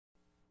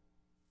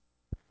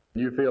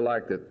You feel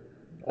like that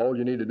all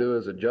you need to do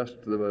is adjust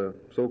the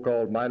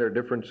so-called minor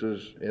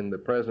differences in the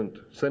present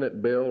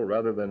Senate bill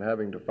rather than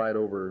having to fight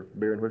over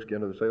beer and whiskey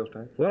under the sales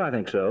tax? Well, I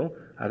think so.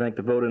 I think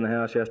the vote in the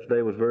House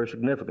yesterday was very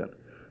significant.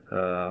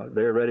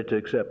 They're ready to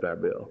accept our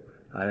bill.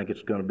 I think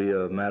it's going to be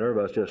a matter of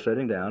us just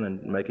sitting down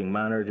and making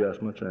minor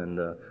adjustments, and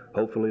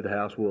hopefully the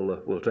House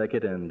will take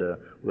it and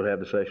we'll have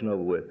the session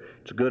over with.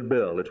 It's a good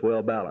bill. It's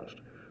well balanced.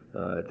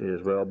 It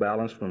is well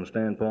balanced from the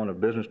standpoint of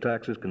business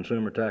taxes,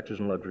 consumer taxes,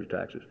 and luxury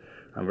taxes.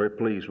 I'm very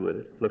pleased with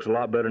it. Looks a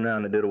lot better now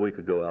than it did a week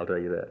ago, I'll tell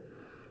you that.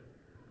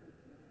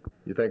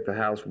 You think the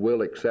House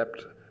will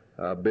accept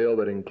a bill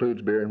that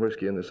includes beer and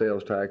whiskey in the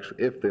sales tax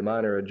if the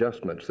minor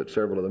adjustments that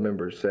several of the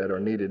members said are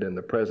needed in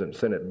the present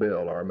Senate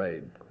bill are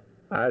made?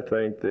 I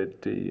think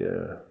that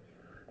the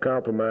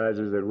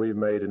compromises that we've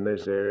made in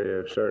this area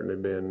have certainly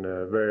been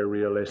very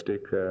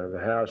realistic.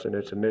 The House, in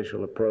its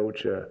initial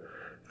approach,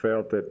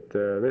 felt that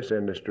this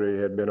industry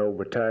had been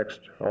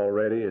overtaxed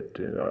already. It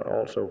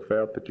also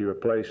felt that you were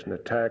placing a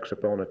tax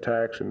upon a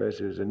tax, and this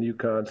is a new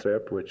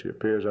concept which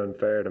appears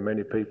unfair to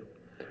many people.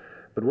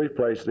 But we've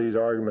placed these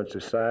arguments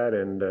aside,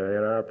 and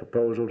in our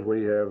proposals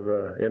we have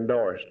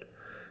endorsed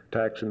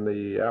taxing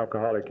the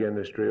alcoholic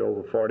industry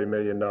over $40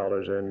 million,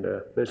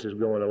 and this is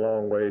going a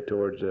long way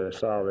towards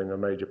solving a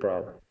major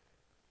problem.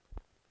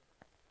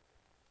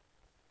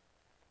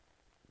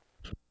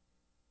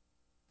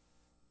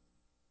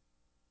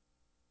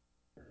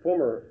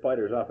 Former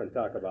fighters often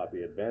talk about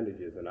the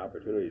advantages and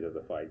opportunities of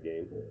the fight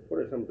game. What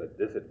are some of the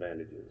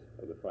disadvantages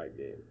of the fight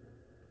game?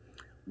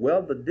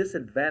 Well, the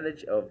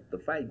disadvantage of the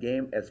fight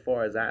game, as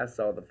far as I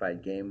saw the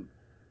fight game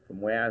from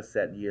where I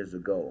sat years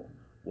ago,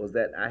 was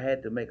that I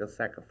had to make a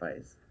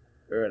sacrifice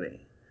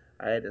early.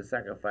 I had to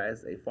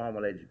sacrifice a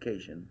formal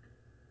education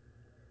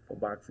for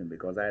boxing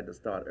because I had to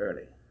start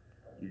early.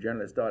 You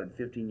generally start at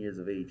 15 years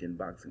of age in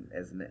boxing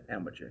as an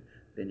amateur.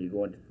 Then you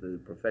go into the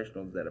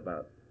professionals at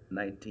about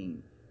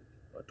 19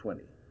 or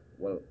 20.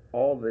 Well,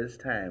 all this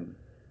time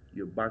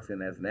you're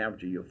boxing as an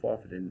amateur, you're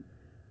forfeiting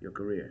your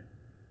career,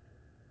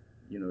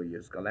 you know,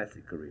 your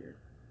scholastic career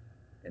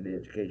and the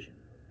education.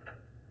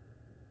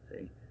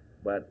 See?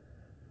 But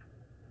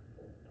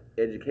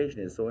education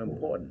is so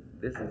important.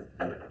 This is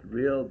a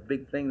real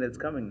big thing that's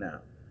coming now.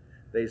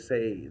 They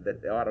say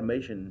that the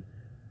automation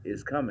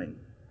is coming.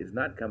 It's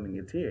not coming,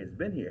 it's here. It's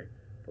been here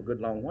for a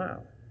good long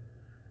while.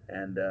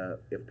 And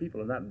if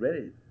people are not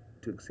ready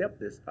to accept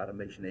this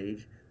automation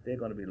age, they're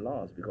going to be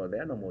lost because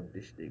there are no more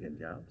dish digging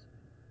jobs.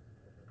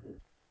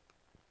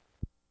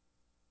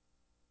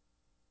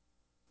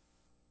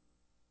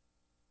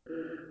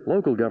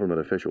 Local government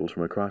officials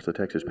from across the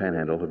Texas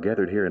Panhandle have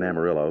gathered here in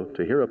Amarillo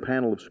to hear a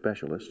panel of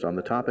specialists on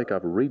the topic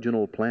of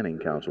regional planning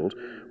councils,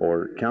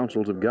 or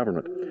councils of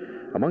government.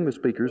 Among the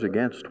speakers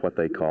against what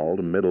they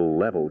called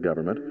middle-level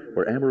government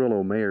were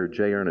Amarillo Mayor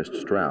J. Ernest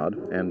Stroud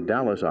and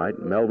Dallasite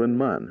Melvin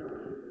Munn.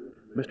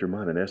 Mr.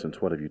 Munn, in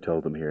essence, what have you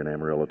told them here in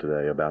Amarillo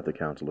today about the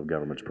Council of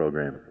Governments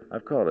program?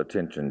 I've called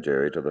attention,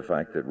 Jerry, to the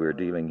fact that we're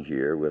dealing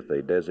here with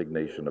a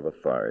designation of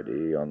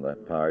authority on the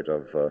part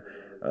of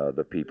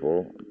the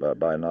people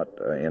by not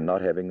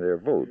having their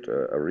vote.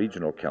 A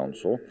regional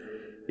council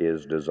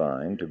is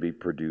designed to be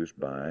produced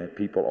by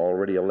people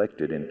already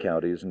elected in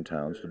counties and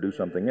towns to do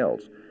something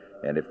else.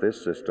 And if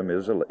this system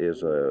is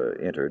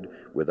entered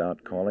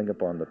without calling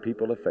upon the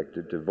people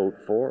affected to vote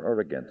for or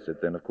against it,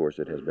 then of course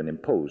it has been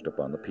imposed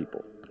upon the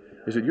people.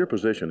 Is it your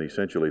position,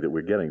 essentially, that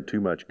we're getting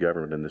too much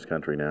government in this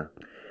country now?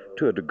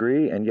 To a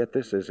degree, and yet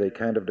this is a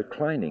kind of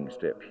declining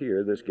step.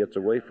 Here, this gets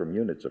away from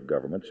units of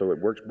government, so it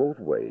works both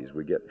ways.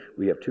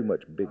 We have too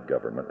much big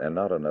government and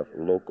not enough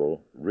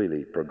local,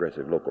 really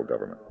progressive local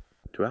government.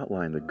 To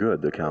outline the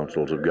good the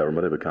councils of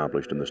government have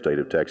accomplished in the state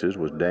of Texas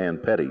was Dan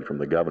Petty from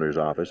the governor's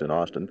office in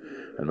Austin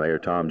and Mayor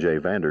Tom J.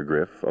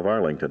 Vandergriff of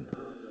Arlington.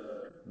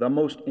 The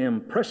most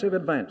impressive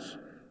advance,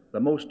 the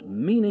most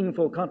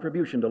meaningful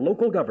contribution to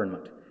local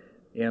government,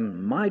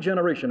 in my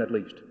generation at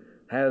least,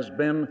 has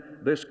been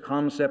this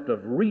concept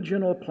of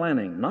regional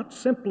planning, not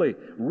simply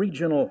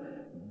regional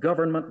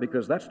government,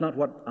 because that's not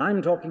what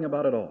I'm talking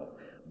about at all,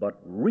 but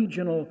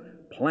regional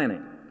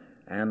planning.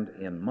 And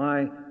in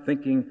my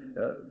thinking,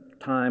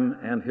 time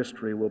and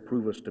history will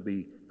prove us to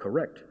be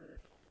correct.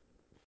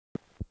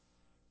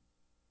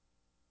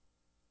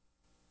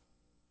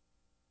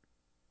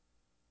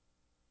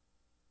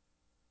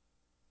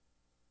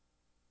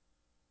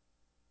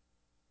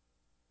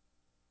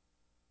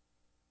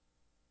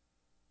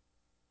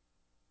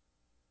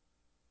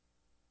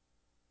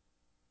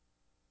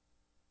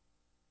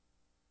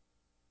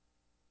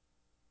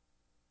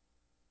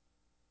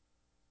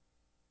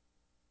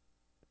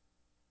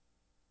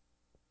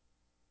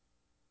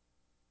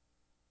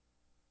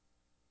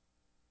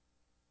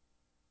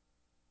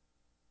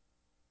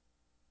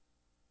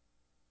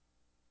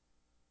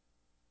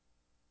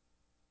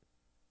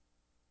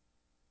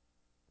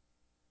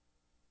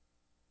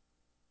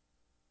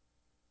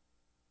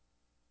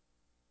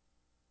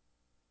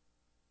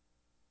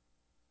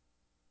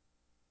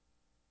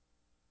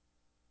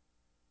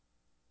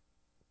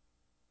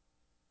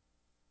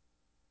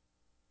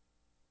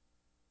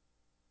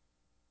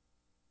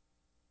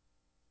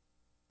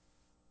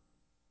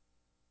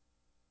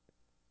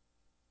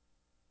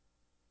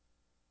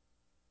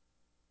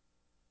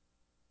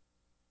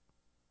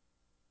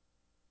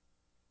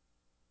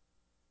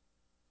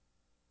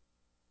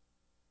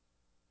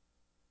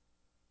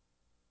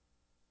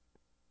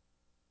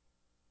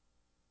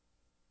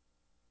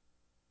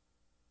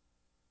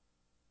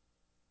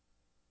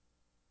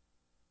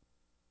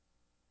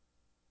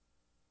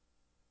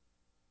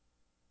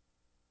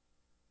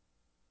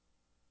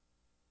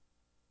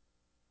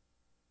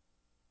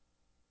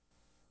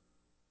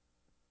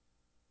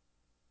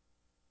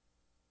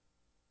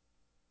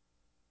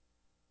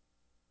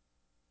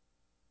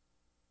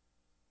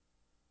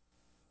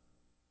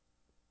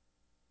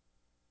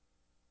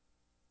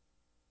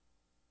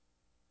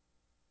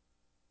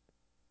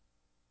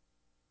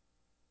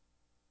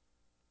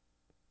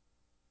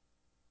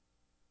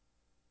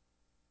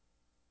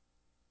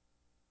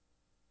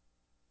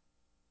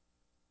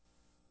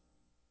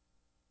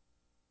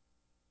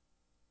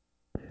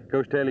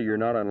 Coach Taylor, you're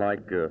not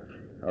unlike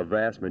a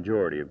vast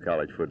majority of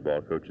college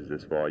football coaches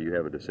this fall. You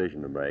have a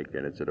decision to make,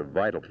 and it's at a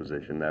vital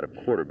position, that of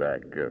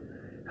quarterback.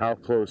 How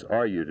close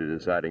are you to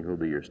deciding who'll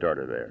be your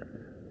starter there?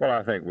 Well,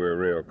 I think we're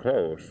real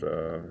close.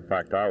 In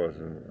fact, I was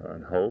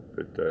in hope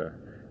that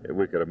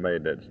we could have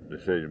made that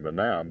decision by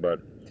now, but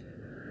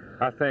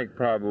I think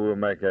probably we'll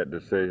make that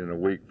decision a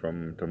week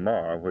from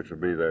tomorrow, which will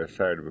be the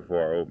Saturday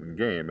before our open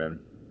game.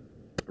 And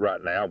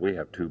right now we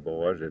have two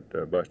boys,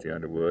 Busty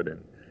Underwood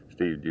and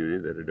Steve Judy,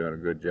 that are doing a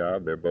good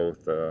job. They're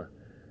both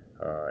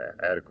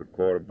adequate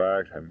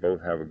quarterbacks and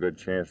both have a good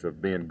chance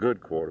of being good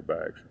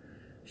quarterbacks.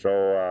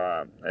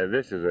 So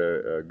this is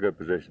a good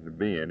position to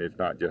be in. It's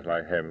not just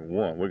like having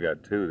one. We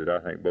got two that I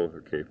think both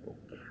are capable.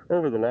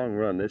 Over the long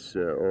run,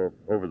 or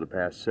over the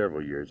past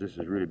several years, this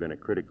has really been a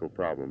critical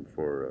problem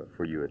for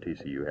you at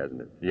TCU,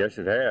 hasn't it? Yes,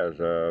 it has.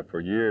 For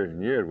years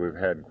and years, we've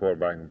had a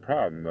quarterbacking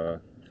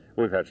problem.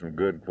 We've had some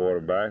good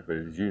quarterbacks, but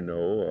as you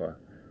know,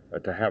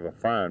 to have a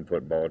fine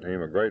football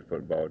team, a great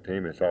football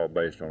team, it's all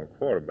based on a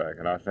quarterback.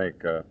 And I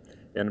think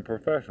in the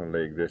professional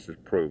league, this is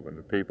proven.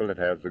 The people that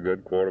have the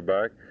good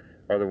quarterback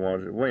are the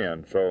ones that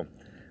win. So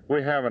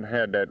we haven't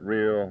had that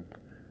real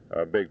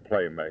big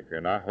playmaker,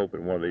 and I hope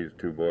that one of these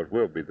two boys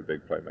will be the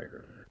big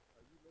playmaker.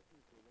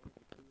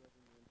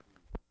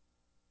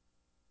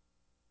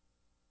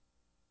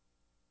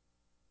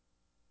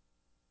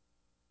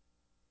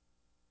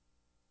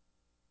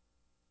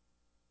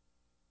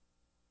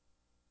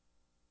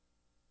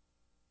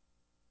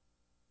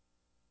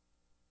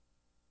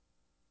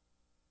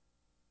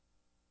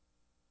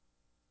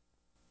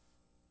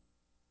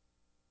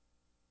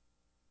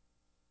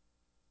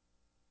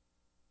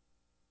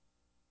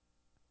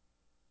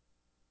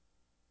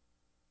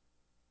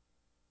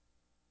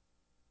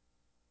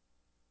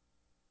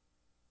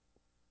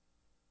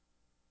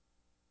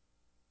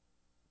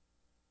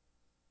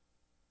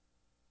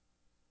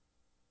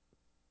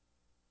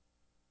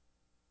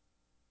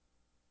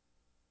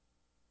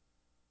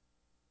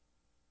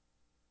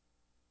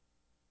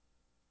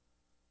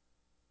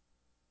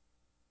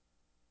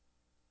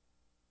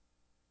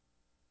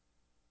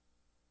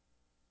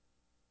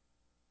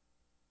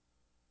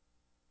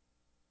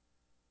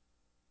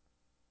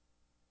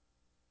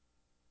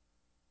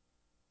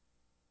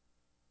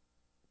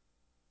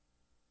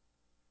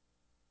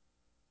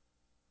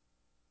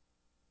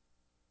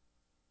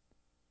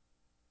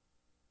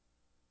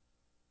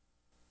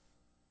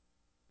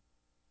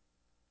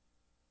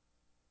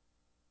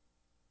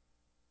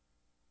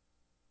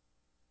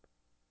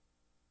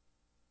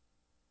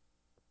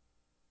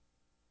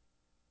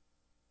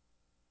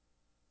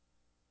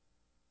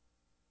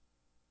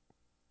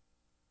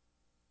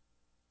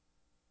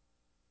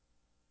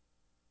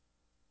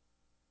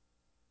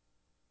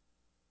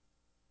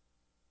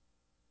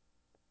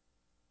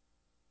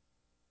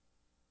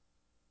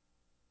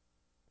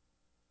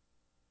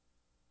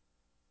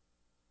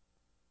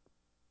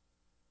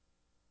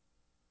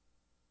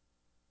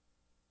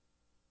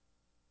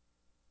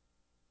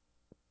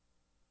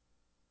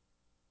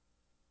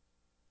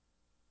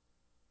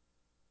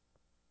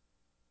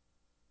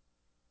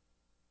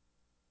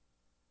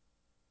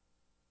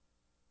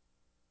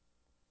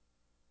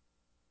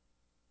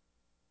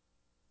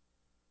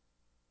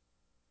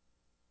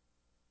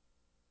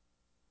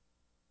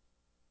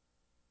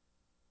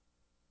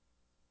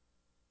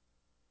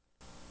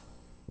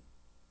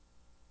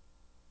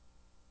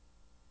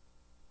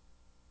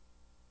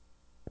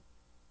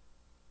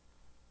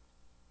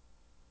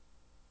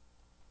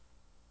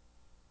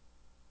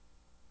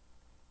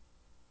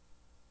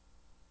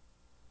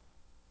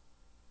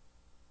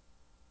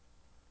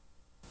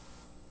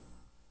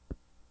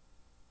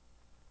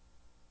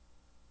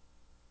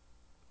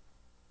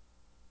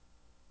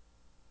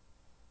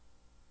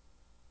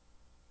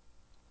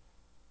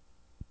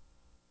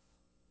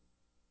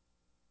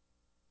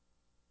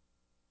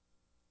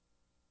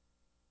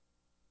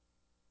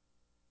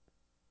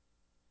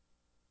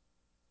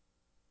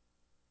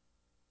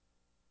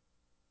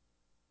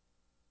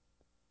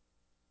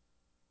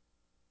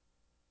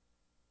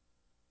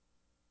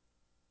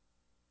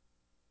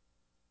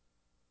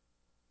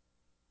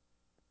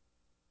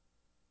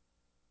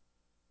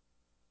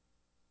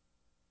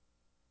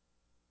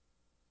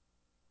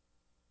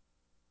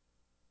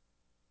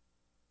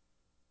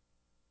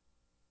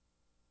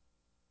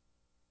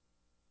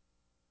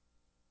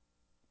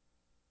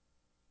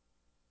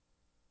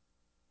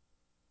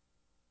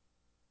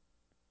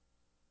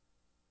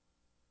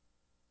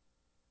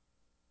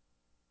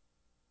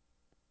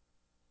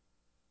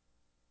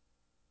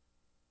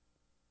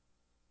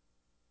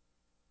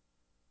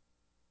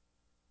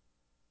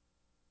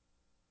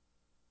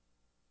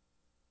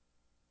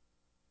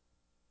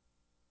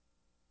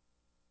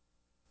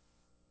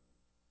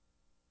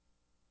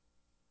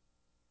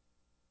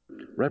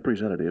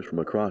 Representatives from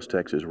across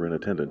Texas were in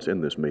attendance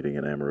in this meeting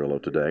in Amarillo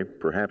today,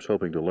 perhaps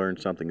hoping to learn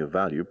something of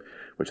value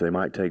which they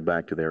might take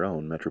back to their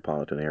own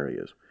metropolitan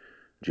areas.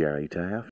 Jerry Taft,